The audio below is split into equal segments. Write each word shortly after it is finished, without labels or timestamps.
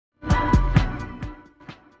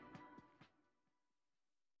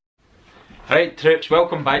Alright troops,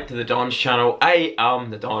 welcome back to the Don's channel. I am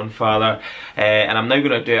the Donfather and I'm now going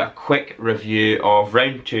to do a quick review of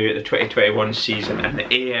round 2 of the 2021 season in the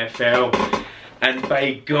AFL. And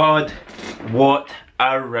by God, what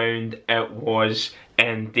a round it was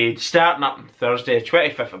indeed. Starting up on Thursday,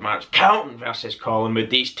 25th of March, Carlton versus Collingwood.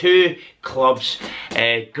 These two clubs,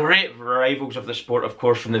 great rivals of the sport of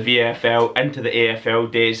course, from the VFL into the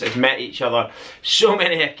AFL days, have met each other so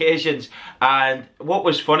many occasions. And what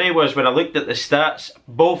was funny was when I looked at the stats,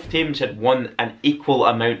 both teams had won an equal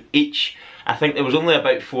amount each. I think there was only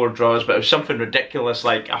about 4 draws, but it was something ridiculous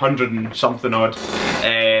like 100 and something odd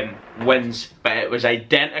wins, but it was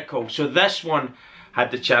identical. So this one had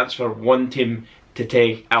the chance for one team to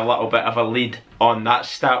take a little bit of a lead on that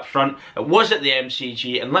stat front. It was at the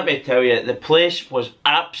MCG, and let me tell you, the place was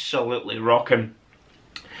absolutely rocking.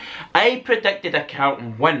 I predicted a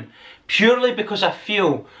Carlton win purely because I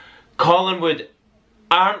feel Collingwood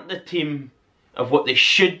aren't the team of what they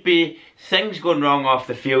should be. Things going wrong off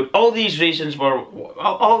the field. All these reasons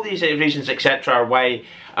etc. are why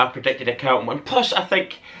I predicted a Carlton win. Plus, I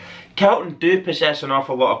think Carlton do possess an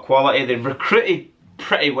awful lot of quality. They've recruited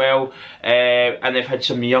pretty well, and they've had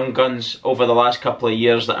some young guns over the last couple of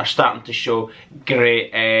years that are starting to show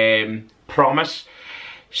great promise.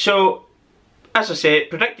 So, as I say,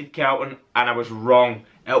 predicted Carlton, and I was wrong.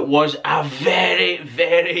 It was a very,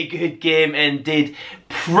 very good game indeed.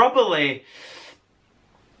 Probably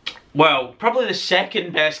the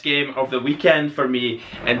second best game of the weekend for me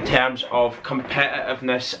in terms of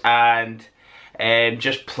competitiveness and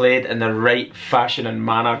just played in the right fashion and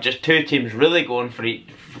manner. Just two teams really going for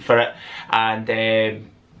it, and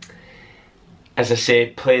as I say,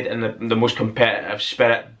 played in the most competitive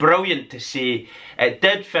spirit. Brilliant to see. It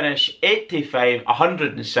did finish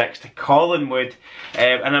 85-106 to Collingwood,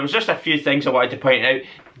 and there was just a few things I wanted to point out.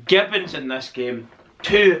 Gibbons in this game,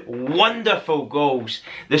 2 wonderful goals.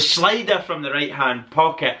 The slider from the right hand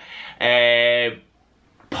pocket,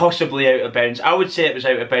 possibly out of bounds. I would say it was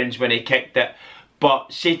out of bounds when he kicked it,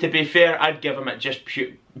 but see, to be fair, I'd give him it just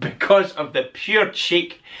because of the pure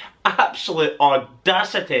cheek, absolute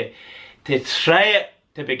audacity to try it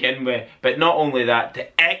to begin with, but not only that,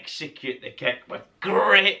 to execute the kick with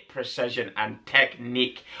great precision and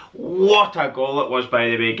technique. What a goal it was, by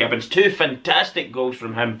the way, Gibbons. 2 fantastic goals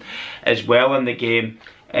from him as well in the game.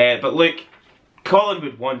 But look,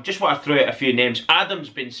 Collingwood won. Just want to throw out a few names. Adam's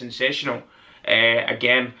been sensational.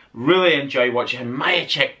 Again, really enjoy watching him.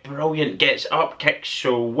 Majacek, brilliant, gets up, kicks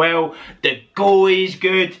so well. The goal is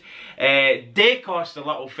good. Dacos, the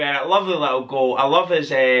little ferret, lovely little goal. I love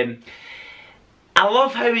his I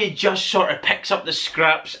love how he just sort of picks up the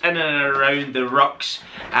scraps in and around the rucks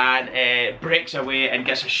and breaks away and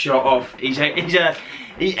gets a shot off. He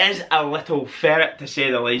is a little ferret, to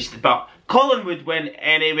say the least. But Collingwood win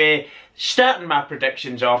anyway. Starting my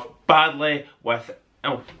predictions off badly with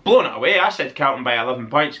blowing it away. I said Carlton by 11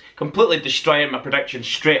 points, completely destroying my predictions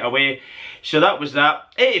straight away. So that was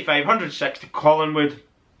that. 85-106 to Collingwood.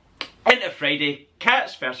 Into Friday,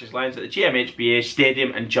 Cats versus Lions at the GMHBA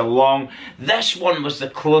Stadium in Geelong. This one was the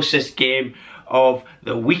closest game of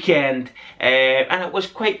the weekend, and it was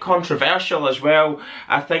quite controversial as well.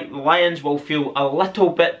 I think the Lions will feel a little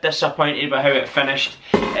bit disappointed by how it finished.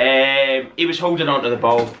 He was holding on to the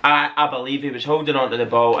ball. I believe he was holding on to the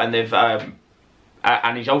ball, and they've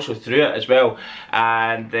and he's also through it as well,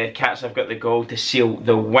 and the Cats have got the goal to seal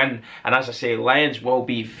the win. And as I say, Lions will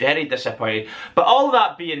be very disappointed. But all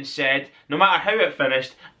that being said, no matter how it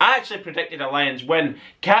finished, I actually predicted a Lions win.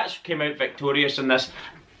 Cats came out victorious in this.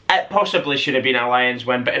 It possibly should have been a Lions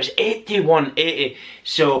win, but it was 81-80.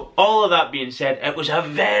 So all of that being said, it was a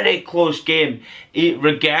very close game,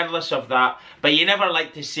 regardless of that. But you never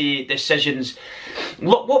like to see decisions.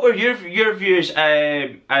 What were your views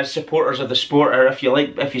as supporters of the sport, or if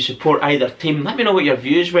you support either team? Let me know what your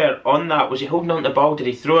views were on that. Was he holding on to the ball? Did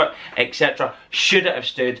he throw it, etc.? Should it have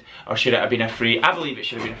stood, or should it have been a free? I believe it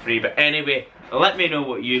should have been a free. But anyway, let me know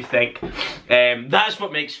what you think. That's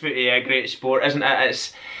what makes footy a great sport, isn't it?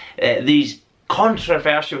 It's these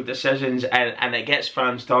controversial decisions, and it gets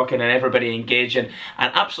fans talking and everybody engaging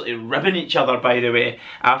and absolutely ribbing each other, by the way,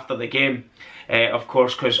 after the game, of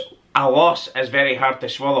course, because a loss is very hard to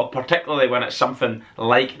swallow, particularly when it's something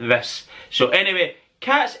like this. So anyway,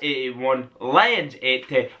 Cats 81, Lions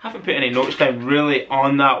 80. Haven't put any notes down really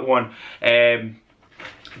on that one,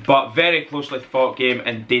 but very closely fought game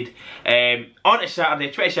indeed. On to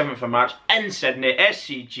Saturday, 27th of March in Sydney,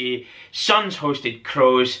 SCG. Suns hosted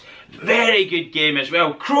Crows. Very good game as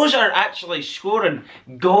well. Crows are actually scoring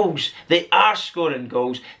goals. They are scoring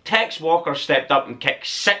goals. Tex Walker stepped up and kicked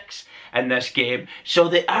 6 in this game, so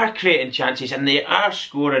they are creating chances and they are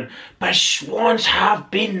scoring, but Swans have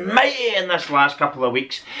been mighty in this last couple of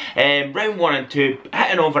weeks. Round 1 and 2,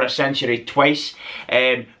 hitting over a century twice.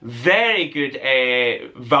 Very good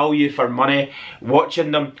value for money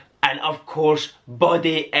watching them. And of course,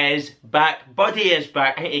 Buddy is back. Buddy is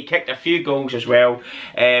back. I think he kicked a few goals as well.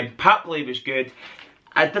 Papley was good.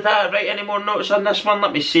 Did I write any more notes on this one?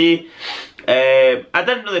 Let me see. I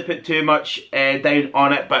didn't really put too much down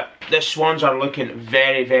on it, but the Swans are looking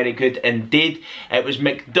very, very good indeed. It was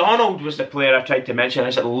McDonald was the player I tried to mention.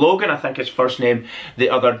 Is it Logan? I think his first name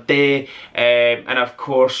the other day. And of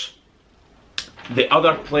course, the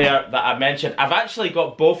other player that I mentioned, I've actually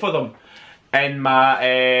got both of them in my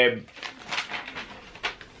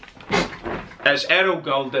it's Errol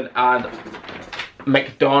Gulden and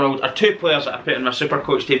McDonald are two players that I put in my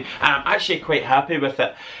Supercoach team, and I'm actually quite happy with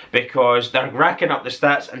it because they're racking up the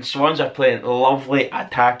stats and Swans are playing lovely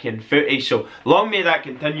attacking footy, so long may that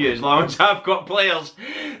continue as long as I've got players.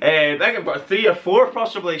 I think I've got 3 or 4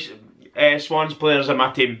 possibly Swans players in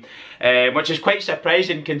my team, which is quite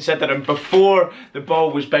surprising considering before the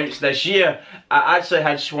ball was bounced this year I actually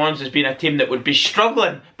had Swans as being a team that would be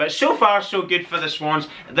struggling, but so far so good for the Swans.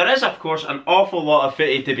 There is of course an awful lot of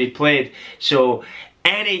footy to be played, so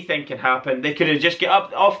anything can happen. They could have just get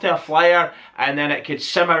up off to a flyer and then it could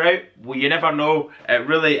simmer out. Well, you never know. It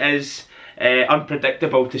really is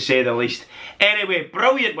unpredictable to say the least. Anyway,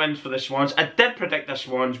 brilliant wins for the Swans. I did predict the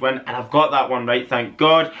Swans win and I've got that one right, thank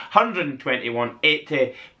God.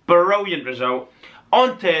 121-80, brilliant result.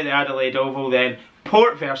 On to the Adelaide Oval then.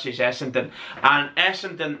 Port versus Essendon, and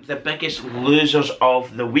Essendon the biggest losers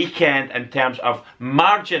of the weekend in terms of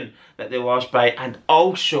margin that they lost by, and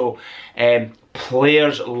also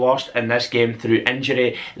players lost in this game through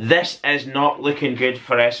injury. This is not looking good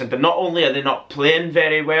for Essendon. Not only are they not playing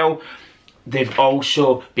very well, they've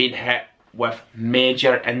also been hit with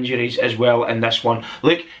major injuries as well in this one.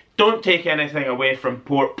 Look, don't take anything away from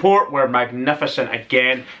Port. Port were magnificent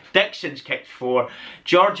again. Dixon's kicked 4.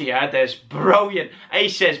 Georgiades, brilliant. He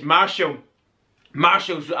says Marshall's,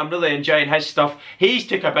 I'm really enjoying his stuff. He's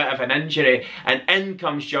took a bit of an injury and in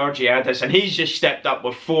comes Georgiades and he's just stepped up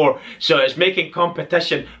with 4. So it's making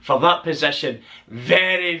competition for that position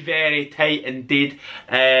very, very tight indeed.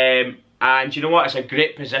 And you know what, it's a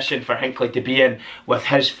great position for Hinckley to be in with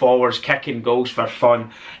his forwards kicking goals for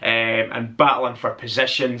fun and battling for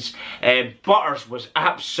positions. Butters was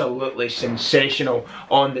absolutely sensational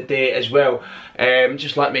on the day as well.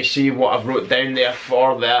 Just let me see what I've wrote down there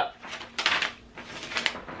for that.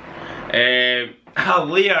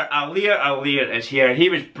 Aliir is here. He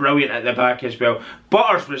was brilliant at the back as well.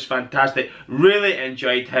 Butters was fantastic. Really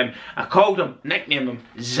enjoyed him. I nicknamed him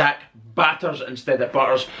Zach Batters instead of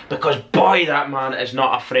Butters because boy, that man is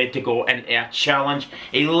not afraid to go into a challenge.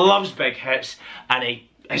 He loves big hits and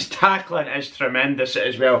his tackling is tremendous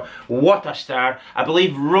as well. What a star. I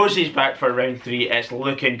believe Rosie's back for round 3. It's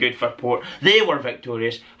looking good for Port. They were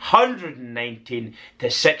victorious,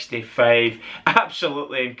 119-65.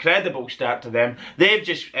 Absolutely incredible start to them. They've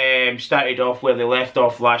just started off where they left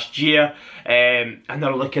off last year, and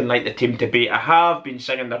they're looking like the team to beat. I have been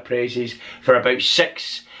singing their praises for about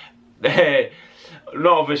 6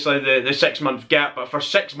 not obviously the 6 month gap, but for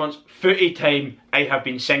 6 months footy time I have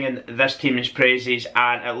been singing this team's praises,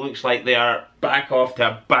 and it looks like they are back off to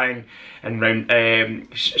a bang and round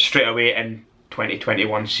straight away in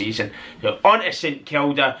 2021 season. So on to St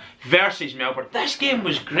Kilda versus Melbourne. This game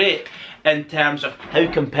was great in terms of how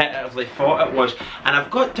competitively fought it was, and I've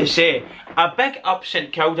got to say a big up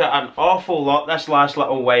St Kilda an awful lot this last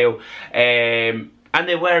little while. And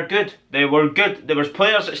they were good. They were good. There was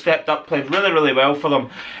players that stepped up, played really, really well for them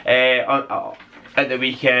at the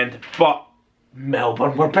weekend. But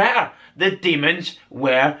Melbourne were better. The Demons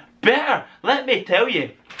were better. Let me tell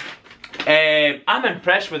you. I'm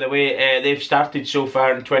impressed with the way they've started so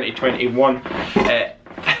far in 2021.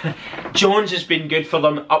 Jones has been good for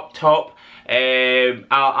them up top.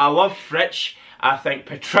 I love Fritsch. I think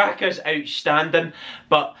Petrarca's outstanding.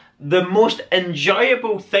 But the most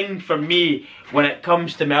enjoyable thing for me when it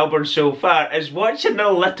comes to Melbourne so far is watching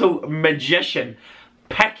the little magician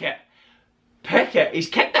Pickett. He's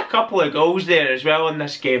kicked a couple of goals there as well in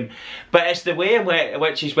this game, but it's the way in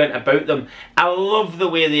which he's went about them. I love the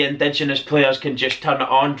way the Indigenous players can just turn it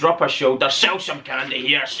on, drop a shoulder, sell some candy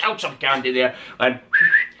here, sell some candy there, and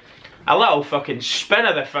a little fucking spin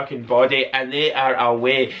of the fucking body and they are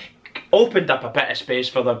away. Opened up a bit of space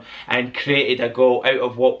for them and created a goal out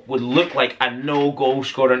of what would look like a no goal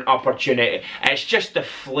scoring opportunity. It's just the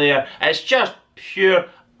flair, it's just pure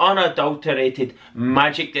unadulterated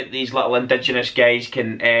magic that these little Indigenous guys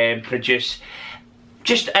can produce.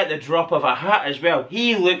 just at the drop of a hat as well.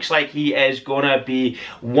 He looks like he is going to be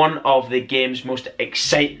one of the game's most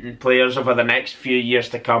exciting players over the next few years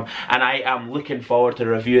to come, and I am looking forward to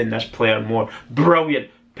reviewing this player more. Brilliant.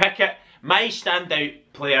 Pickett, my standout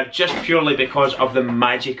player, just purely because of the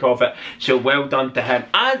magic of it, so well done to him.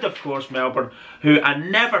 And of course Melbourne, who I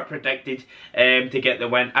never predicted to get the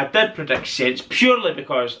win. I did predict Saints purely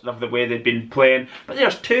because of the way they've been playing, but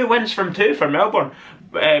there's 2 wins from 2 for Melbourne.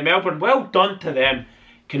 Melbourne, well done to them.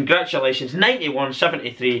 Congratulations.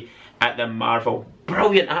 91-73 at the Marvel.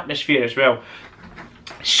 Brilliant atmosphere as well.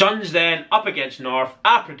 Suns then up against North.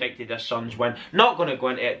 I predicted a Suns win. Not going to go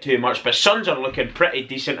into it too much, but Suns are looking pretty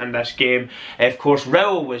decent in this game. Of course,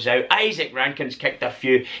 Rowell was out. Isaac Rankin's kicked a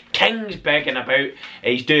few. King's begging about.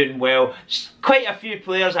 He's doing well. Quite a few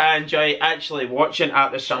players I enjoy actually watching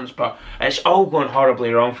at the Suns, but it's all going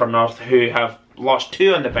horribly wrong for North, who have lost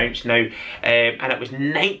 2 on the bounce now, and it was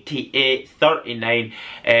 98-39.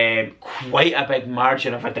 Quite a big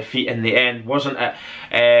margin of a defeat in the end, wasn't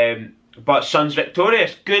it? But Suns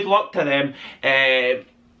victorious. Good luck to them.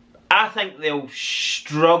 I think they'll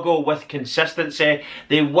struggle with consistency.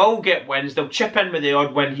 They will get wins. They'll chip in with the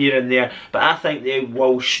odd win here and there, but I think they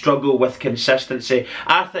will struggle with consistency.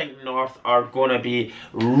 I think North are going to be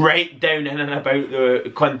right down in and about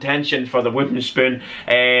the contention for the wooden spoon.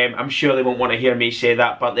 I'm sure they won't want to hear me say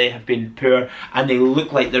that, but they have been poor, and they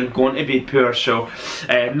look like they're going to be poor, so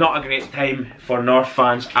not a great time for North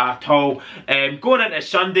fans at all. Going into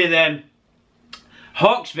Sunday then,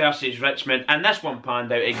 Hawks versus Richmond, and this one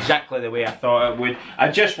panned out exactly the way I thought it would. I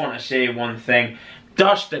just want to say one thing.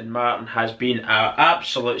 Dustin Martin has been an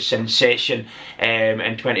absolute sensation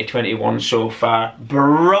in 2021 so far.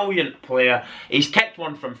 Brilliant player. He's kicked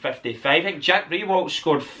one from 55. I think Jack Riewoldt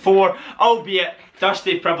scored 4, albeit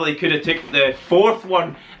Dusty probably could have took the 4th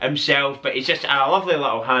one himself, but he's just a lovely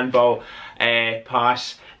little handball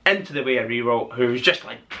pass into the way of Riewoldt, who's just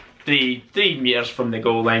like 3 metres from the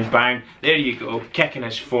goal line. Bang, there you go, kicking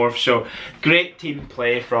his 4th. So great team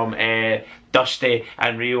play from Dusty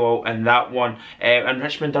and Riewoldt in that one. And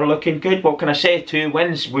Richmond are looking good. What can I say? 2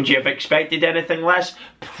 wins. Would you have expected anything less?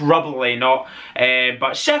 Probably not.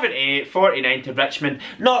 But 78-49 to Richmond.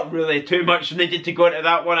 Not really too much needed to go into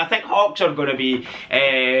that one. I think Hawks are going to be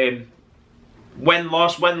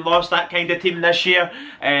win-loss, that kind of team this year.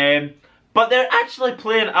 But they're actually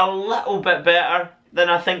playing a little bit better than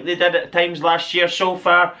I think they did at times last year so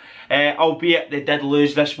far, albeit they did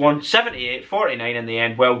lose this one. 78-49 in the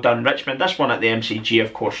end. Well done Richmond. This one at the MCG,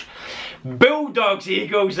 of course. Bulldogs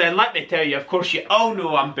Eagles then, let me tell you, of course you all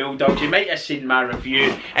know I'm Bulldogs. You might have seen my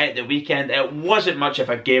review at the weekend. It wasn't much of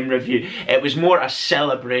a game review. It was more a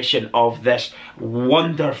celebration of this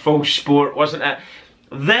wonderful sport, wasn't it?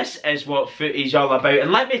 This is what footy's all about,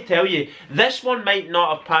 and let me tell you, this one might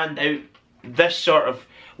not have panned out this sort of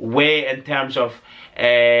way in terms of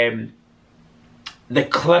the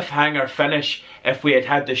cliffhanger finish if we had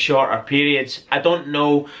had the shorter periods. I don't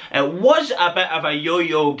know. It was a bit of a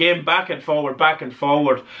yo-yo game, back and forward, but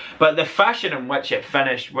the fashion in which it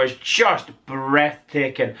finished was just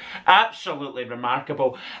breathtaking. Absolutely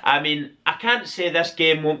remarkable. I mean, I can't say this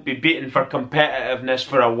game won't be beaten for competitiveness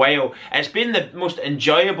for a while. It's been the most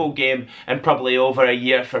enjoyable game in probably over a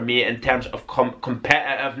year for me in terms of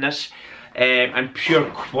competitiveness. And pure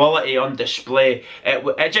quality on display.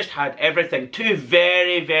 It just had everything. 2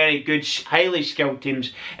 very, very good, highly skilled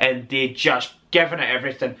teams, and they just giving it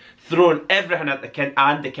everything, throwing everything at the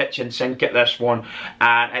kitchen sink at this one,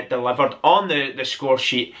 and it delivered on the score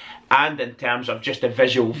sheet and in terms of just the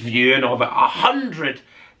visual viewing of it. 100-93,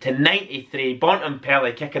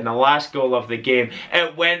 Bontempelli kicking the last goal of the game.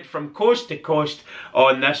 It went from coast to coast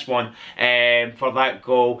on this one for that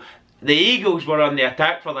goal. The Eagles were on the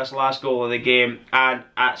attack for this last goal of the game, and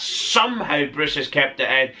somehow Bruce has kept it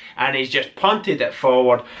in, and he's just punted it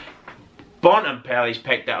forward. Bontempelli's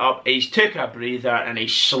picked it up, he's took a breather, and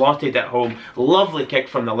he's slotted it home. Lovely kick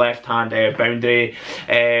from the left-hand boundary,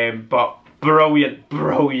 but brilliant,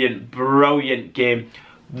 brilliant, brilliant game.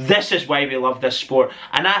 This is why we love this sport,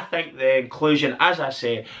 and I think the inclusion, as I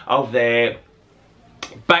say, of the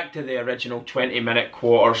back to the original 20-minute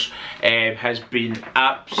quarters has been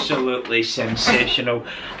absolutely sensational,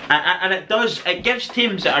 and it gives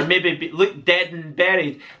teams that are maybe look dead and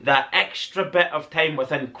buried that extra bit of time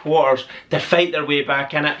within quarters to fight their way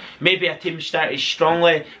back in it. Maybe a team started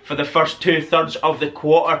strongly for the first 2/3 of the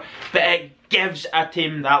quarter, but it gives a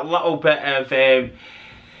team that little bit of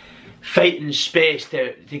fighting space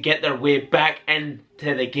to get their way back into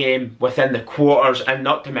the game within the quarters, and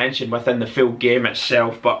not to mention within the full game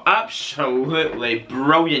itself. But absolutely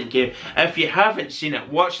brilliant game. If you haven't seen it,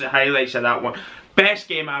 watch the highlights of that one. Best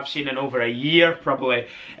game I've seen in over a year, probably.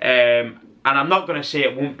 And I'm not going to say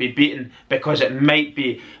it won't be beaten, because it might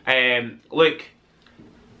be. Look,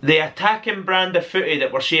 the attacking brand of footy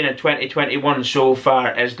that we're seeing in 2021 so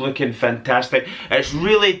far is looking fantastic. It's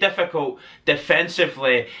really difficult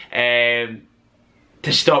defensively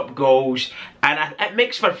to stop goals, and it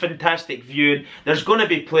makes for fantastic viewing. There's going to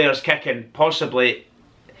be players kicking possibly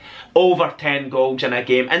over 10 goals in a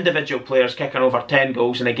game, individual players kicking over 10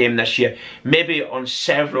 goals in a game this year, maybe on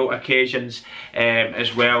several occasions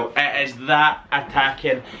as well. It is that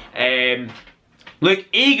attacking. Look,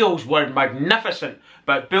 Eagles were magnificent,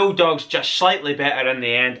 but Bulldogs just slightly better in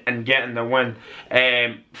the end and getting the win.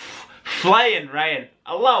 Flying Ryan,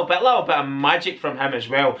 a little bit of magic from him as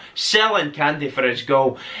well. Selling candy for his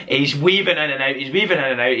goal. He's weaving in and out,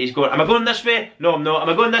 he's going, am I going this way? No, I'm not. Am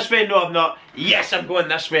I going this way? No, I'm not. Yes, I'm going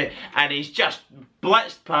this way. And he's just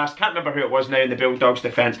blitzed past, can't remember who it was now in the Bulldogs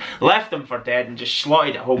defence, left them for dead and just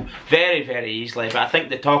slotted it home very, very easily. But I think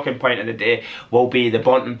the talking point of the day will be the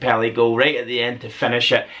Bontempelli goal right at the end to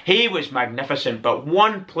finish it. He was magnificent, but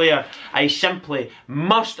one player I simply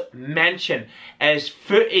must mention is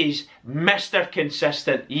footy's Mr.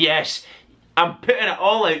 Consistent. Yes, I'm putting it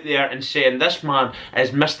all out there and saying this man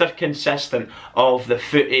is Mr. Consistent of the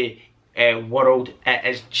footy world. It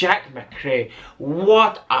is Jack McRae.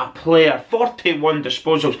 What a player. 41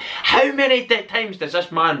 disposals. How many times does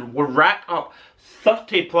this man rack up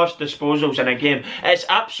 30 plus disposals in a game? It's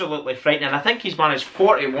absolutely frightening. I think he's managed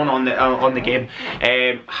 41 on the game.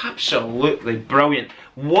 Absolutely brilliant.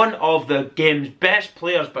 One of the game's best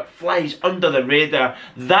players, but flies under the radar.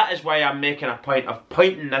 That is why I'm making a point of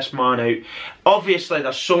pointing this man out. Obviously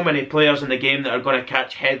there's so many players in the game that are going to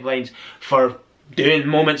catch headlines for doing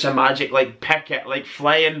moments of magic, like Pickett, like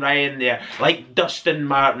Flying Ryan there, like Dustin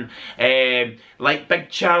Martin, like Big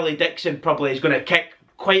Charlie Dixon probably is going to kick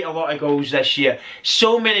quite a lot of goals this year.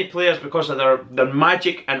 So many players because of their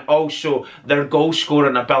magic and also their goal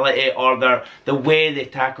scoring ability or the way they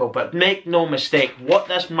tackle. But make no mistake, what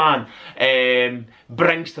this man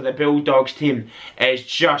brings to the Bulldogs team is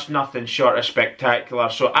just nothing short of spectacular.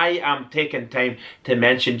 So I am taking time to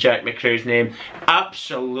mention Jack McRae's name.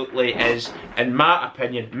 Absolutely is, in my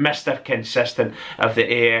opinion, Mr. Consistent of the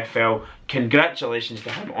AFL. Congratulations to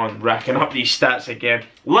him on racking up these stats again.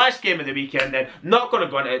 Last game of the weekend then. Not going to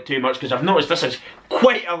go into it too much because I've noticed this is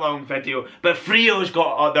quite a long video. But Freo's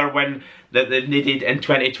got their win that they've needed in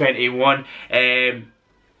 2021.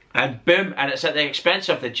 And boom, and it's at the expense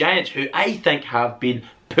of the Giants, who I think have been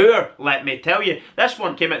poor, let me tell you. This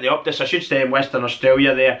one came at the Optus, I should stay in Western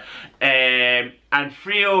Australia there. And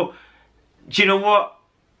Freo, do you know what?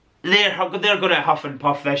 They're going to huff and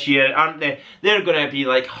puff this year, aren't they? They're going to be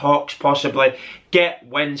like Hawks possibly, get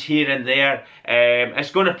wins here and there.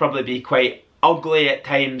 It's going to probably be quite ugly at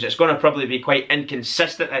times, it's going to probably be quite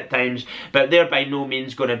inconsistent at times, but they're by no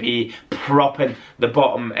means going to be propping the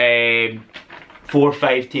bottom 4 or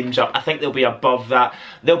 5 teams up. I think they'll be above that.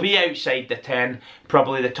 They'll be outside the 10,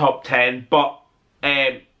 probably the top 10, but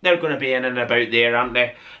they're going to be in and about there, aren't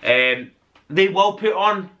they? They will put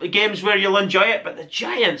on games where you'll enjoy it, but the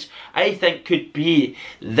Giants, I think, could be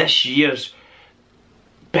this year's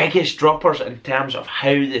biggest droppers in terms of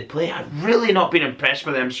how they play. I've really not been impressed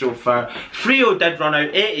with them so far. Freo did run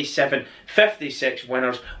out 87, 56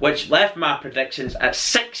 winners, which left my predictions at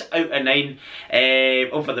 6 out of 9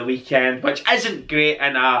 over the weekend, which isn't great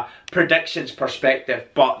in a predictions perspective,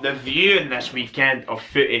 but the viewing this weekend of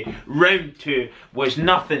footy, round 2, was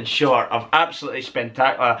nothing short of absolutely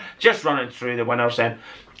spectacular. Just running through the winners then.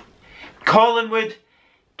 Collingwood,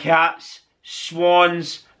 Cats,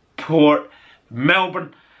 Swans, Port,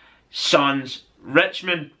 Melbourne, Suns,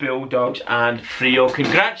 Richmond Bulldogs and Freo.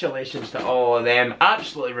 Congratulations to all of them.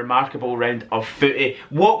 Absolutely remarkable round of footy.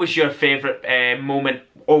 What was your favourite moment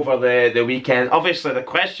over the weekend? Obviously the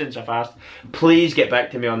questions I've asked, please get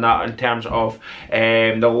back to me on that in terms of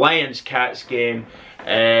the Lions-Cats game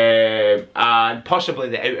and possibly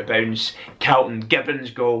the out of bounds Carlton Gibbons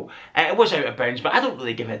goal. It was out of bounds, but I don't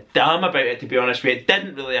really give a damn about it, to be honest with you. It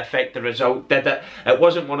didn't really affect the result, did it? It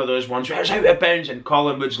wasn't one of those ones where it was out of bounds and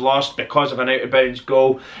Collingwood's lost because of an out of bounds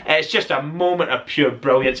goal. It's just a moment of pure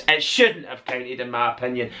brilliance. It shouldn't have counted in my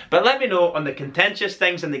opinion. But let me know on the contentious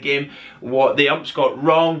things in the game what the umps got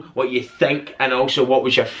wrong, what you think, and also what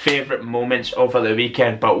was your favourite moments over the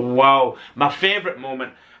weekend. But wow, my favourite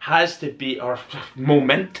moment has to be, or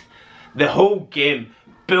moment, the whole game,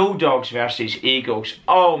 Bulldogs versus Eagles.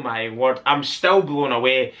 Oh my word, I'm still blown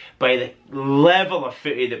away by the level of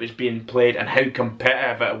footy that was being played and how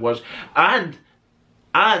competitive it was. And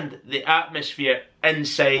and the atmosphere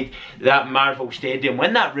inside that Marvel Stadium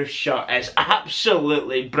when that roof's shut is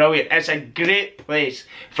absolutely brilliant. It's a great place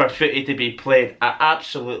for footy to be played. I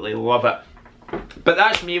absolutely love it. But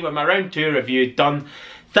that's me with my round 2 review done.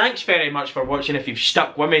 Thanks very much for watching. If you've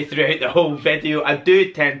stuck with me throughout the whole video, I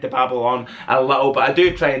do tend to babble on a little, but I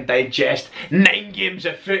do try and digest 9 games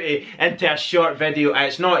of footy into a short video.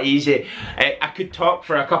 It's not easy. I could talk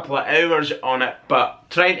for a couple of hours on it, but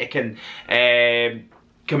trying to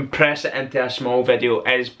compress it into a small video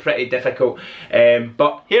is pretty difficult.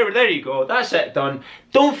 But there you go. That's it done.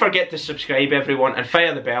 Don't forget to subscribe, everyone, and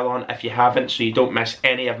fire the bell on if you haven't, so you don't miss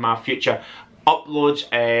any of my future uploads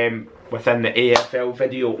within the AFL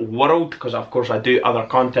video world, because of course I do other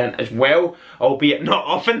content as well, albeit not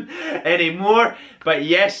often anymore. But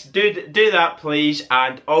yes, do that please,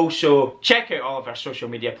 and also check out all of our social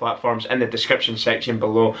media platforms in the description section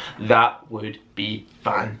below. That would be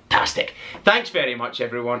fantastic. Thanks very much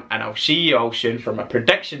everyone, and I'll see you all soon for my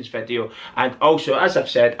predictions video. And also, as I've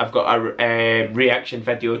said, I've got a reaction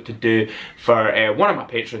video to do for one of my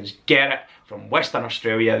patrons, Garrett from Western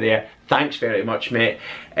Australia there. Thanks very much, mate.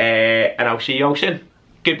 And I'll see you all soon.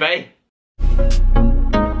 Goodbye.